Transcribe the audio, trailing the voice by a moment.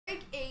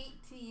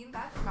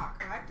That's not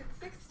correct. It's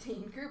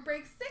 16. Group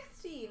break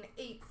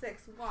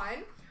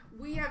 16861.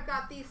 We have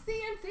got the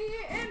CNC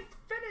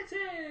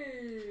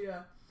Infinity.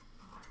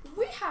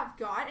 We have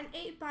got an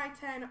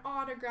 8x10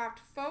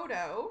 autographed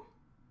photo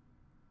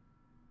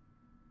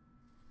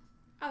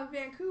of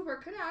Vancouver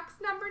Canucks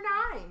number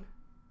 9.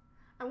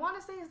 I want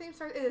to say his name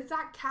starts, is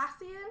that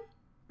Cassian?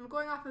 I'm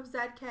going off of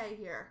ZK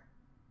here.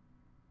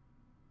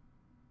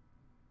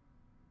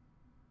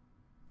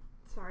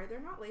 Sorry, they're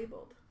not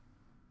labeled.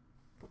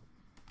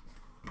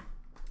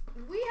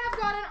 We have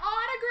got an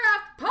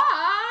autographed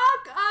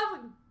puck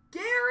of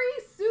Gary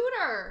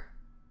Suter.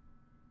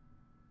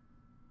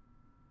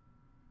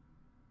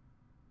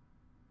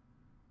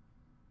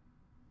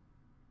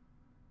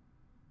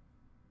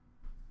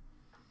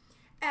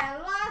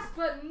 And last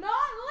but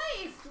not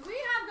least, we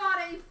have got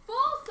a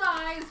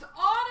full-sized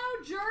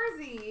auto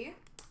jersey.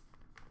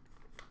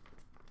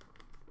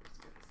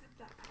 Just gonna zip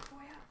that bad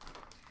boy up.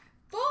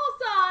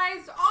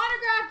 Full-sized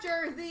autographed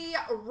jersey,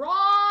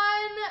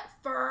 Ron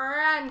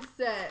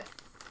Francis.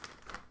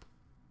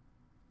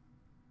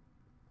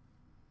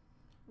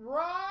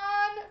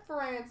 Ron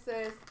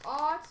Francis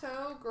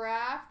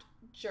autographed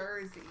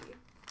jersey.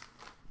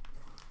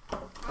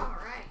 All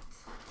right.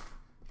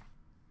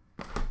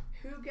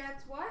 Who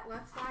gets what?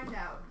 Let's find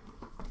out.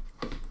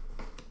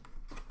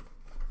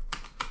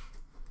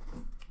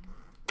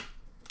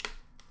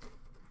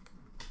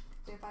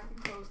 If I can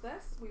close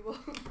this, we will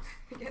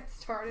get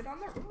started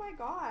on the... Oh my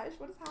gosh,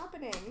 what is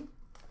happening?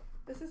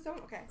 This is so...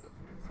 Okay, so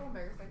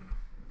embarrassing.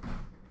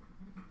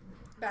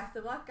 Best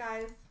of luck,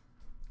 guys.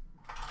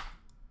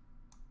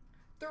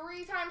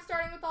 3 times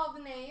starting with all the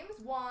names.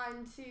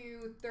 1,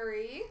 2,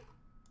 3.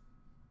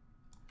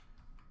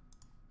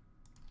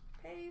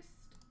 Paste.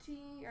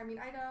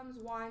 Items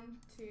 1,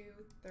 2,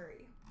 3.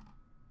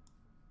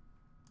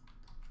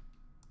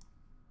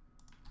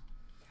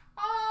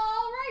 All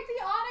right,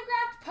 the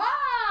autographed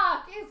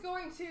puck is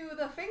going to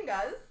the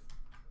Fingers.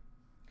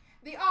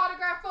 The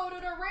autographed photo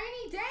to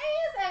Rainy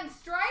Days and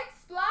Stripes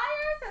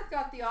Flyers has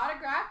got the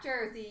autographed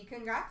jersey.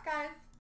 Congrats, guys.